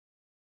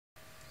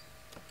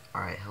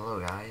Alright, hello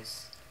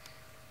guys.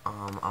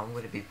 I'm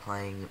going to be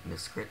playing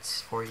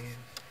Miscrits for you.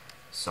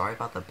 Sorry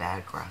about the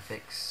bad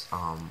graphics.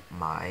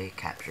 My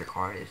capture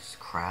card is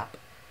crap.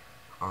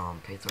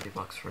 Paid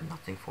 $30 for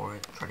nothing for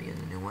it. Trying to get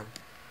a new one.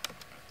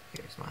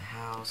 Here's my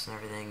house and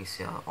everything. You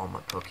see all my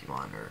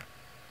Pokemon are,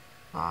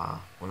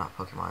 well, not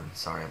Pokemon,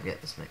 sorry, I'm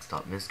getting this mixed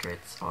up.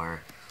 Miscrits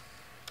are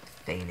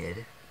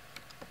fainted.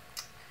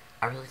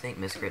 I really think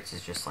Miscrits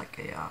is just like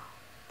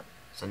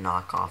it's a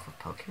knockoff of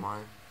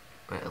Pokemon,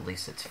 but at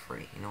least it's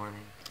free, you know what I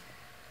mean?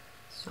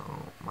 So,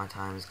 my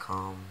time has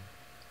come.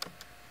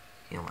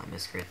 Heal my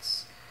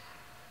Miscrits.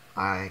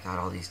 I got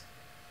all these,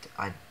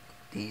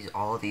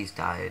 all of these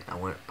died. I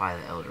went by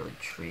the elderly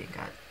tree and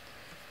got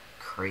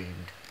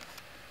creamed.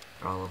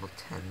 They're all level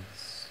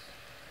 10s.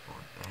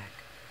 Going back.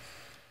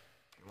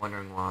 If you're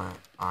wondering why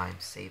I'm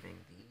saving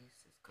these,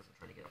 it's because I'm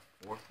trying to get a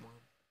fourth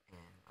one,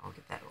 and I'll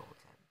get that level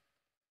 10.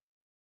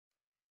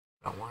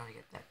 But I wanted to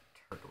get that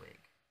Turtwig.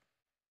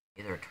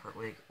 Either a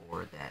Turtwig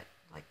or that,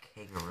 like,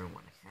 kangaroo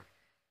one. I can't,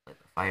 like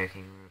the fire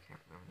kangaroo, I can't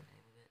remember the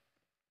name of it.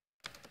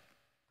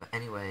 But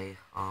anyway,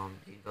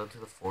 you can go to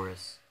the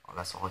forest. Oh,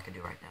 that's all I can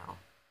do right now.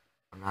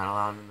 I'm not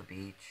allowed on the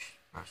beach,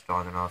 not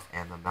strong enough,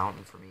 and the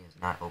mountain for me is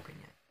not open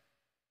yet.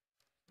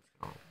 I'm just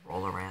gonna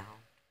roll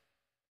around.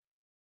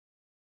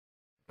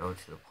 Go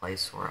to the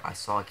place where I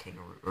saw a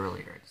kangaroo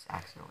earlier, I just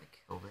accidentally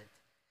killed it.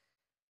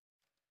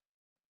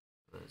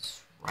 It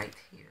was right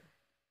here.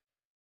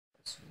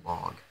 This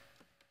log.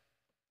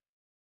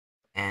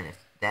 And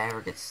if that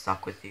ever gets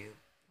stuck with you,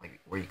 like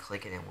where you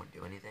click it and it won't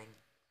do anything,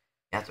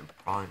 you have to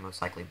probably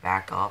most likely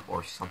back up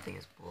or something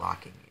is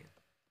blocking you.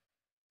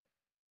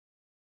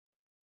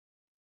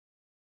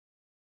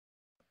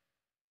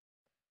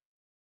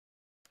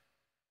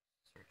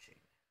 Searching.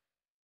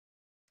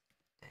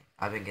 Dang,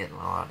 I've been getting a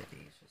lot of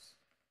these.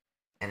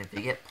 And if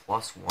you get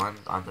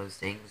 +1s on those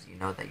things, you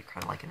know that you're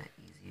kind of like in an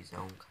easy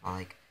zone. Kind of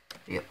like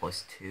if you get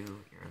 +2,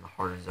 you're in the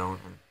harder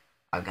zone. And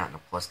I've gotten a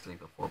 +3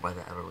 before by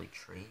the elderly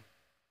tree.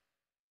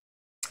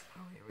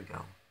 Oh, here we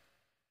go.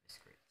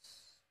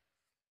 Miscrits.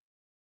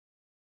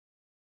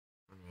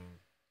 I mean,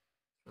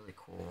 it's really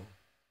cool.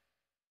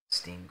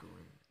 Steam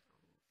Gooin.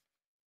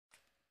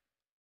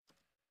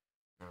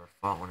 Never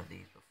fought one of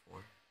these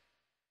before.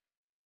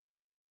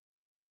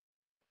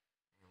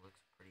 It looks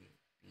pretty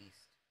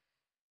beast.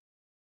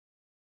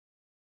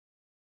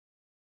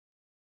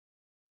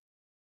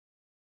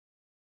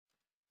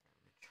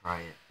 Let me try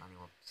it.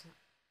 91%.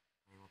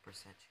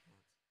 91%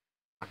 chance.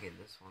 I'll get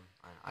this one.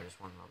 I just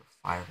want another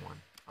fire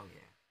one. Oh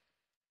yeah.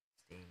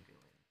 Steam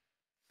Gooin.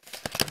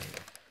 I'm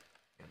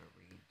gonna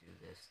redo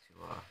this to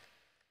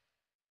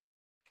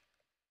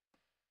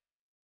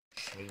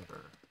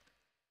chamber.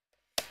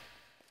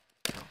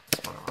 No,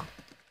 spelled it wrong.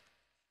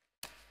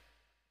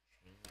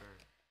 Chamber.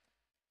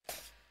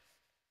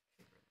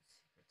 Chamber of the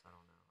secrets. I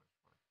don't know.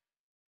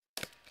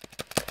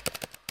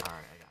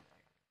 Alright, I got it.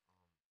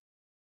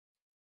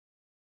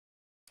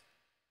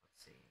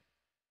 Let's see.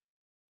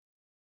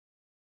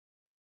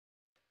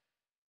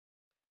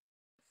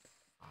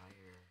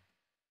 Fire.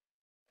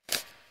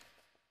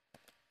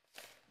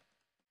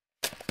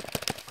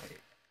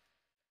 Wait.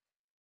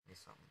 Give me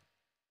something.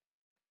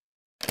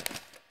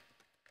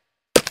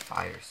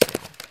 Fire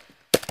sale.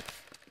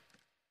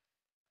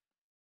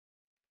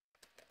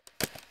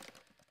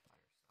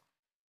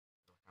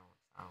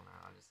 I don't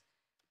know. I just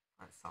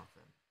want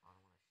something. I don't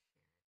want to share it.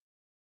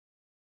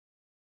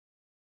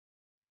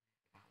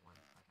 I got one.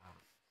 I got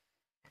it.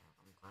 And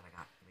I'm glad I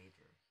got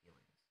major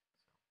healings.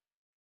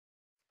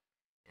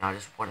 So, I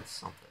just wanted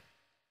something.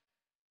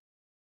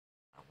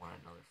 I want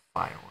another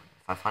fire one.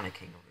 If I find a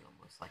kangaroo, I'm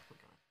most likely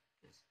gonna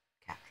just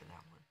capture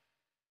that one.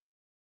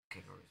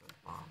 Kangaroos are the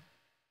bomb.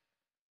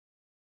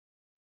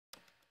 So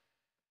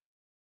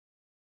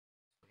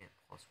we get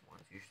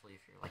 +1s. Usually,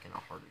 if you're like in a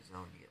harder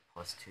zone, you get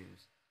 +2s. You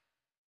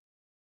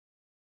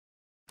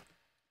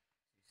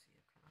see,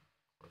 I'm kind of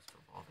close to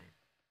evolving.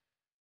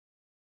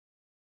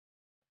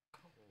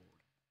 Cold.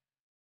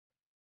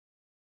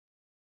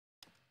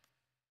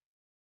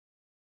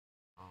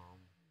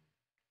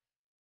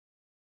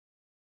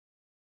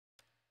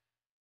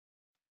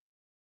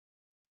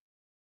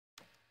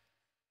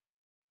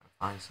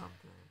 Find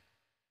something.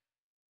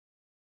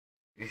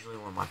 Usually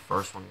when my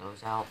first one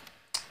goes out,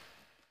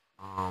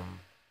 I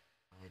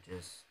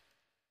just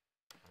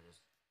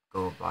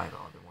go buy the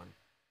other one.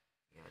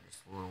 Yeah,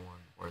 just a little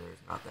one where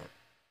there's not that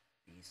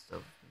beast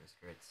of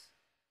Miscrits,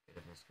 bit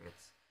of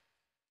Miscrits.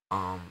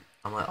 On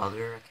my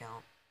other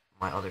account,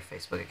 my other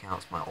Facebook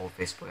account, it's my old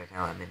Facebook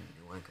account. I made a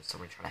new one because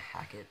somebody tried to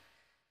hack it.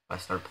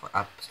 But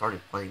I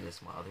started playing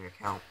this on my other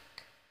account,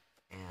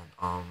 and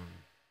I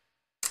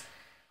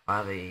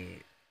have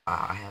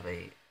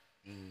a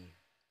the I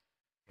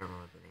don't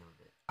remember the name of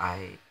it.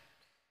 I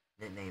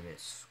didn't name it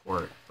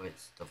Squirt, but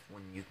it's the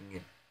one you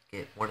can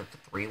get one of the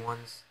 3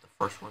 ones. The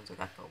first one's I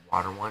got the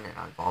water one, and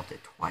I evolved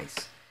it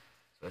twice.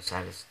 So it's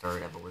at its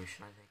 3rd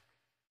evolution, I think.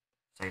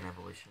 2nd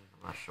evolution.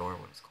 I'm not sure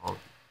what it's called,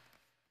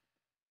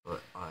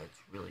 but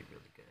it's really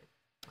good.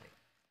 Like,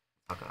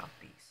 talk about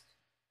beast.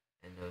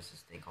 And there's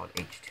this thing called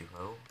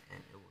H2O,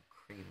 and it will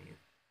cream you.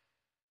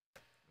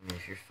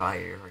 you're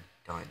fire are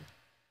done.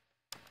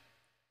 Let's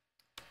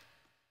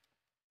see here.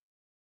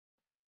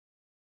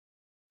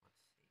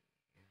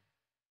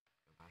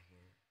 Go by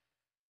here.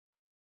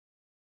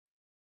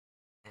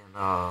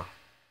 And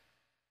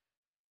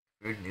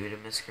if you're new to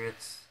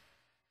Miscrits,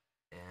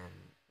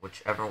 and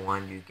whichever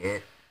one you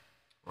get,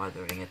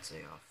 whether it's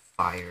a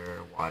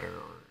fire, water,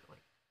 or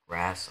like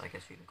grass, I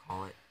guess you can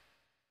call it.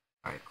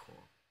 Alright,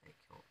 cool. They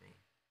killed me.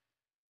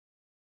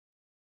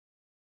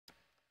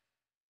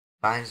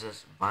 Vines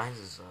is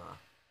a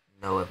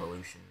no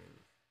evolution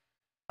move.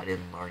 I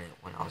didn't learn it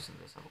when I was in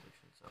this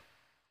evolution, so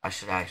I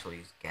should actually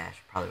use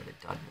Gash. Probably would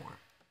have done more.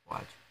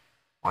 Watch.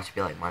 Watch it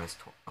be like minus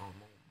 20. Oh,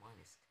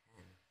 minus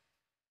 10.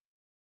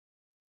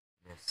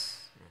 Miss.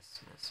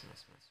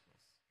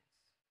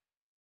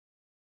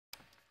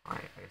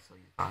 Alright, I guess I'll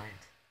use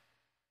Vines.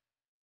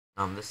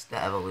 This is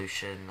the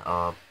evolution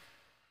of,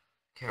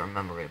 can't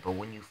remember it, but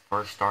when you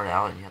first start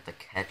out and you have to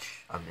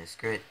catch a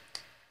Miscrit,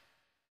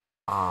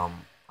 I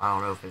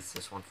don't know if it's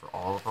this one for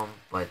all of them,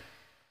 but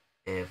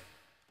if,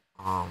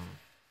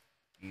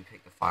 you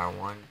pick the fire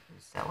one,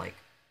 it's that, like,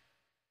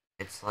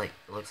 it's like,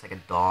 it looks like a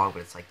dog,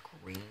 but it's like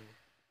green.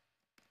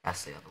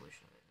 That's the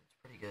evolution of it. It's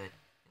pretty good.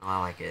 You know, I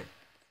like it.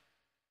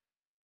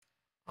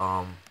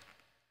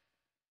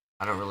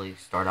 I don't really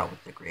start out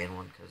with the green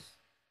one because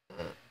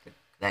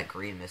that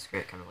green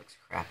Miscrit kind of looks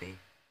crappy.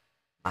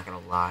 I'm not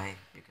gonna lie.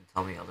 You can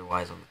tell me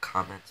otherwise on the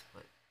comments,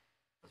 but it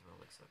doesn't really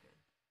look so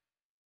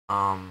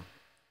good.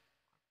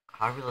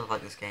 I really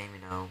like this game.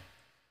 You know,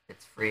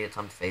 it's free. It's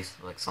on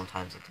Facebook. Like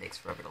sometimes it takes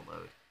forever to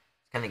load.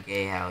 It's kind of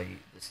gay how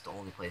this is the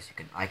only place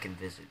I can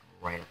visit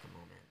right at the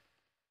moment.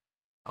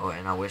 Oh,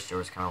 and I wish there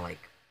was kind of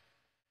like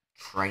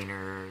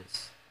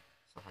trainers,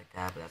 stuff like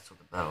that. But that's what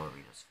the battle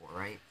arena's for,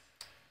 right?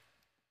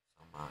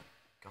 So I'm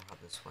going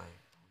out this way.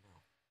 Oh no,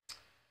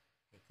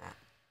 hate that.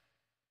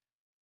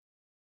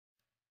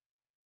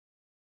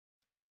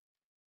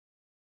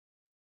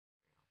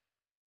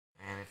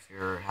 And if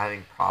you're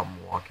having problem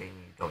walking,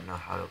 you don't know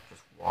how to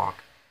just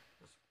walk,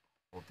 just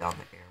hold down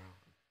the arrow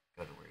and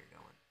go to where you're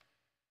going.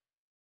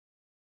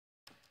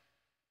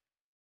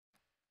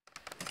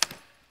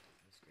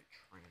 Miscrit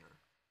trainer.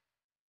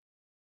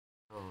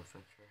 Oh,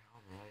 adventure, how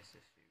may I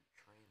assist you?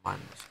 Train my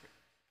Miscrit.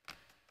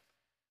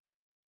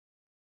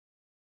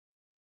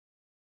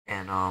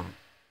 And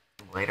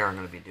later I'm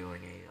gonna be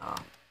doing a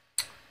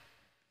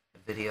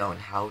video on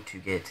how to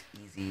get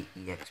easy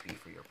EXP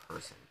for your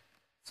person.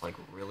 It's like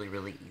really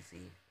easy.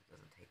 It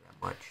doesn't take that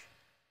much.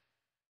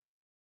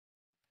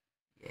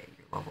 Yeah,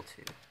 you're level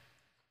 2.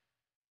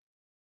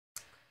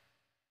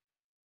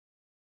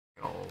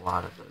 Got a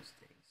lot of those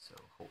things, so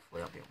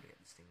hopefully I'll be able to get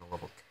this thing to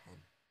level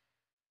 10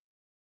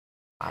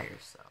 by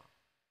yourself.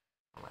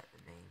 I'll let the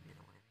name, you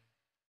know what I mean?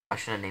 I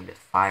should have named it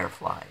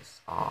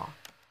Fireflies. Aw.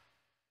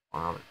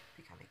 Well, that would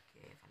be kind of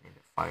gay if I named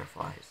it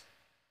Fireflies.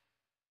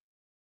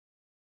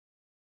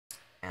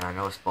 And I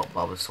know I spelled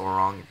Bulbasaur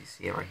wrong. If you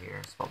see it right here,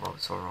 I spelled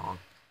Bulbasaur wrong.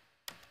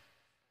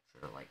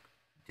 Should have, like,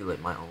 do it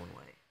my own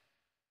way.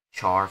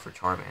 Char for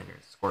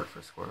Charmander, Squirt for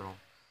Squirtle.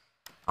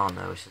 I don't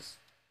know, it's just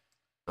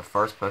the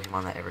first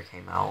Pokemon that ever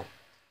came out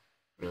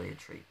really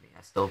intrigued me.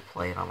 I still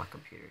play it on my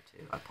computer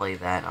too. I play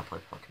that and I play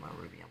Pokemon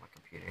Ruby on my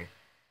computer.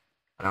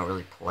 I don't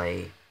really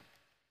play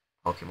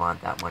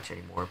Pokemon that much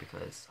anymore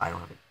because I don't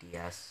have a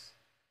DS.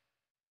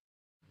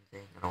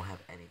 Anything. I don't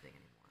have anything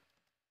anymore.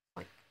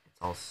 Like,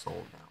 it's all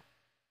sold now.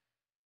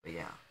 But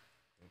yeah,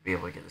 I'll be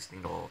able to get this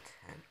thing to level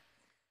 10.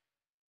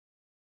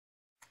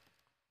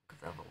 Look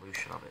at the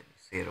evolution of it. You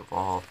see it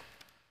evolve.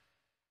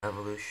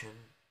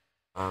 Evolution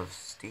of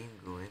Steam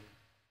Gooin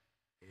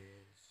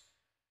is...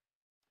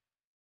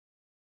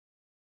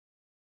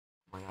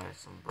 Oh my god,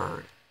 it's some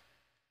bird.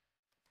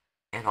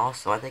 And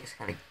also, I think it's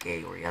kind of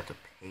gay where you have to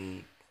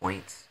pay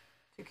points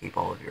to keep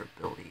all of your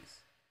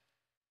abilities.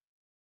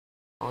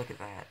 Oh, look at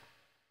that.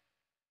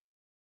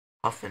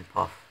 Puff and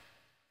Puff.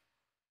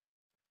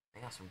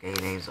 They got some gay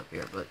names up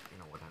here, but, you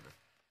know, whatever.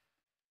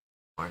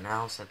 Or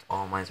now, since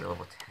all mines are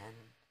level 10,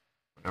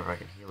 whenever I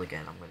can heal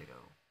again, I'm gonna go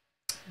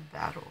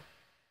battle.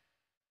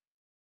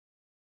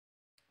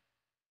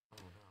 Oh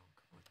no,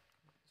 come on this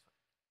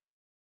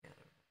way.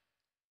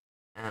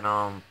 Yeah,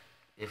 and,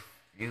 if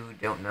you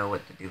don't know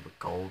what to do with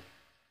gold,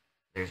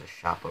 there's a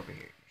shop over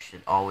here. You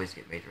should always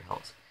get major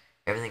health.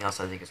 Everything else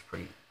I think is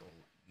pretty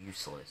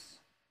useless.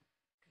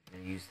 You're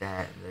gonna use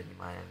that, and then you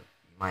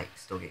might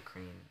still get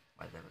creamed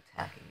by them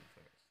attacking you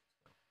first.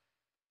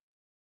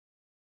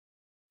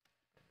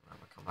 So. I'm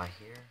gonna come by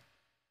here,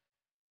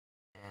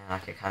 and I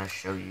can kind of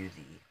show you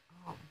the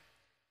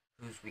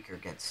who's weaker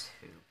against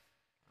who.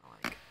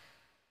 Like, alright,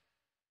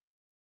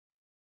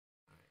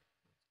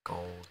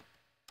 gold.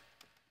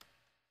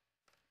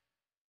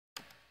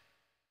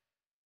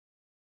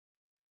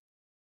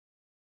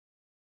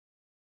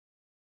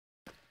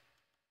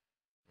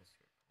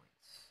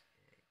 Points.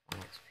 Yay, 1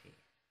 XP.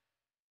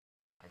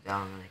 I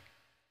doubt I'm gonna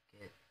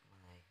get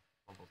my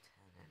level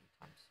 10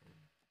 anytime soon.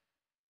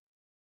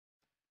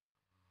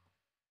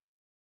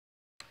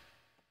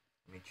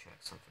 Let me check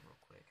something real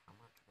quick. How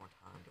much more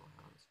time do I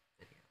have on this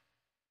video?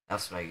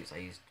 That's what I use. I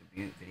use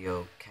Debut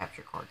Video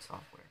Capture Card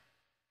software.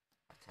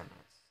 I have 10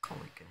 minutes.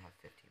 Only can have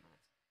 15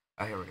 minutes.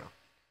 Alright, here we go.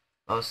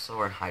 Low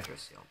and Hydro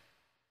Seal.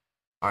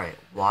 Alright,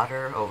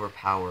 water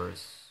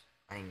overpowers,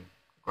 I mean,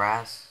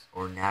 grass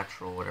or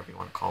natural, whatever you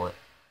want to call it,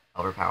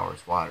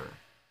 overpowers water.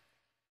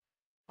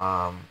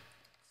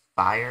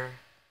 Fire,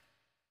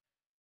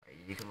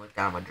 you can look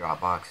down my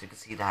Dropbox, you can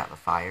see that in the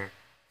fire.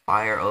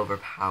 Fire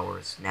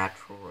overpowers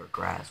natural or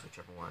grass,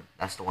 whichever one.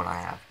 That's the one I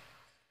have.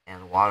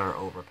 And water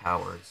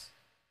overpowers,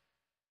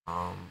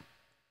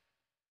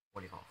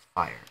 what do you call it?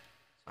 Fire.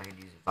 So I could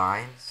use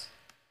vines.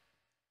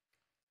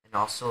 And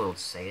also it'll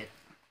say it.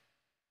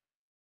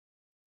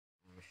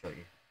 Let me show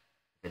you.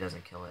 If it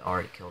doesn't kill it,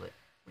 already killed it.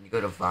 When you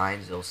go to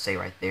vines, it'll say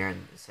right there,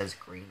 and it says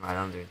green right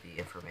under the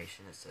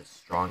information. It says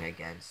strong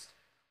against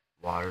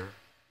water.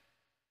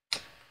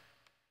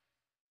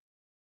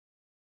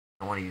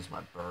 I want to use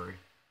my bird.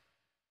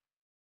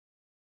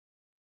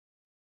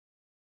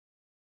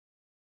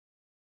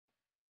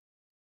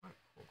 Alright,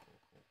 cool.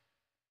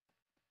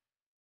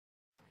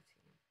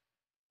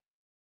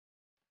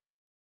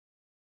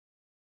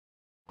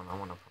 19. I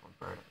want to put my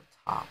bird at the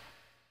top.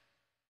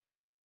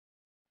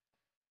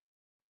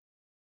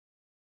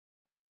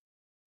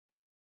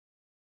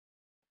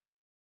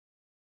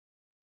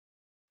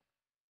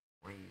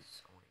 I want to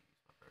use my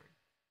bird.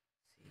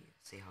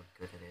 See how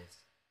good it is.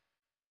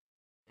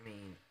 I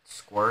mean,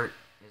 Squirt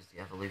is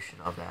the evolution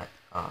of that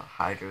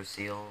Hydro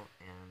Seal,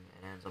 and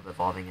it ends up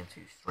evolving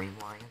into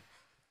Streamline.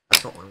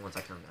 That's the only ones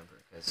I can remember,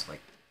 because,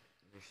 like,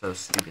 they're so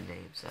stupid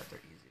names that they're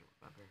easy to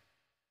remember.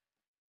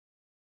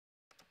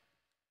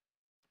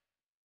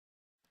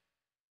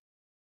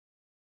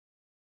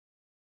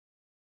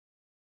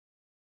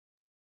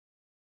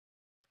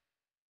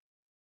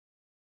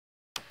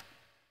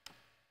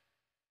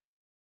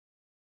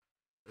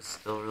 It's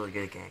still a really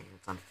good game.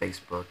 It's on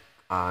Facebook.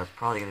 It's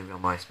probably going to be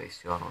on MySpace,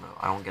 too. I don't know.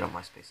 I don't get on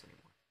MySpace anymore.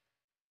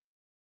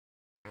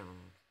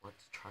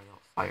 Let's try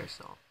out Fire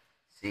Cell.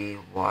 See,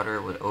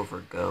 water would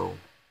overgo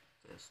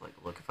this. Like,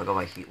 look, if I go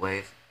by Heat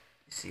Wave,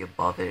 you see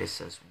above it, it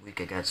says weak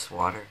against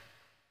water.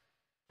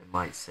 It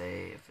might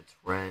say, if it's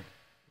red,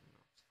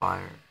 it's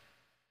fire.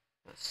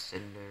 The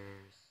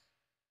cinders,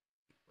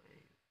 Heat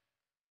Wave.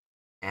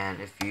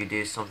 And if you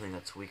do something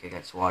that's weak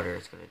against water,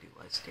 it's going to do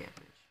less damage.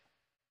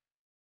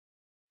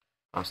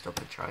 I'm still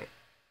going to try it.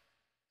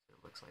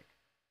 It looks like.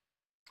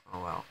 Oh,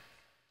 wow.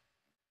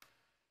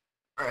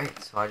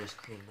 Alright, so I just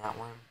cleaned that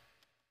one.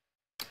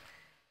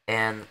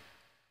 And,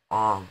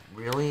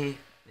 really,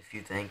 if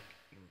you think,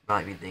 you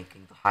might be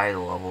thinking, the higher the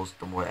levels,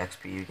 the more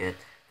XP you get.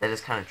 That is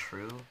kind of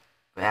true,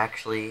 but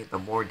actually, the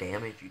more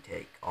damage you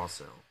take,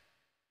 also,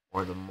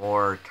 or the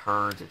more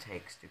turns it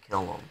takes to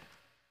kill them,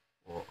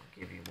 will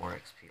give you more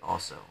XP,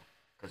 also.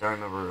 Because I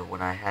remember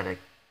when I had to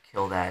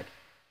kill that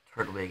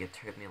Turtwig, it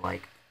took me,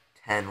 like,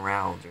 10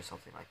 rounds or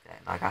something like that,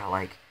 and I got,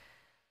 like,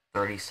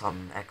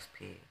 30-something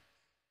XP.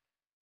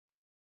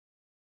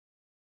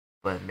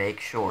 But make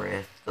sure,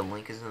 if the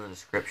link is in the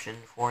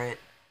description for it,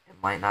 it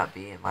might not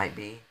be, it might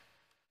be,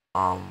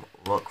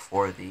 look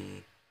for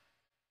the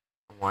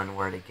one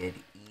where to get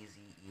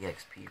easy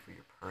EXP for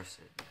your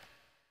person.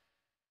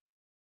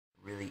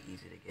 Really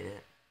easy to get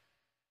it.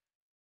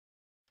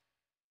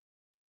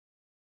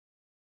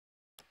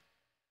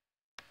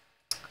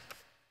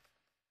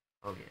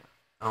 Oh yeah,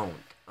 owned.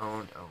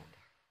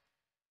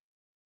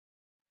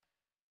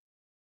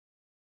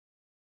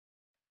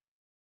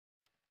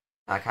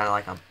 I kind of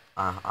like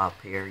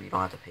up here, you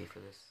don't have to pay for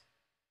this.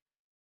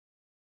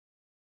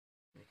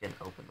 You can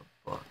open the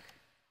book.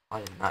 I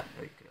did not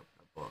know you could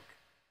open a book.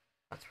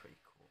 That's pretty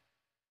cool.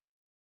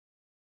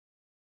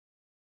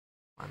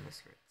 My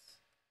Miscrits.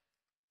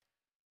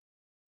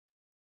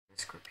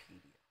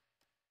 Miscripedia.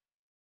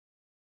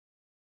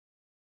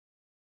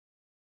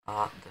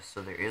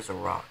 So there is a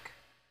rock.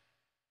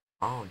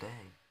 Oh,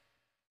 dang.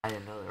 I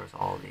didn't know there was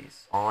all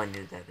these. All I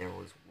knew that there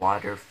was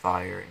water,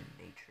 fire, and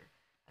nature.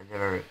 I've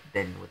never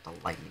been with the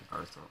lightning,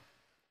 earth,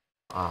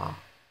 or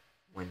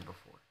wind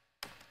before.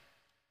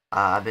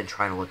 I've been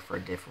trying to look for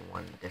a different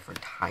one, a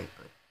different type,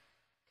 but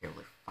can't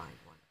really find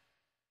one.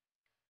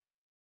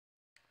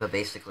 But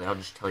basically, I'll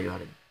just tell you how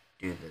to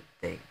do the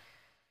thing.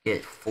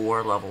 Get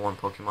 4 level 1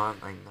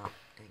 Pokemon,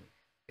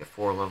 get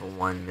 4 level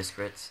 1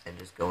 Miscrits, and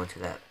just go into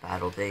that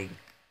battle thing,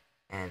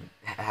 and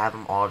have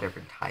them all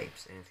different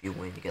types, and if you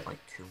win, you get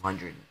like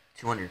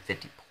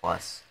 250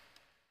 plus,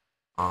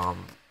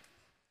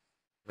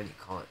 what do you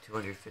call it,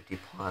 250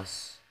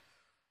 plus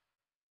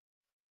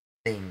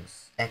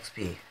things, XP,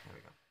 there we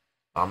go.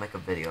 I'll make a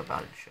video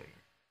about it to show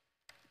you.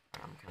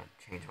 Right, I'm gonna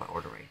change my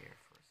order right here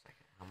for a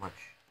second. How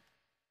much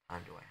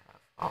time do I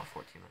have? Oh,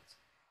 14 minutes.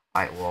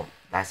 Alright, well,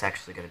 that's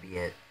actually gonna be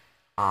it.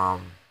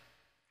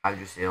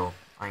 Hydro Seal,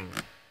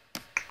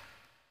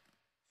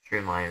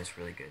 Streamline is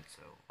really good,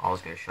 so I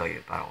was gonna show you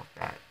about all of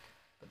that.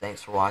 But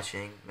thanks for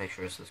watching, make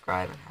sure to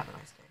subscribe, and have a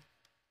nice day.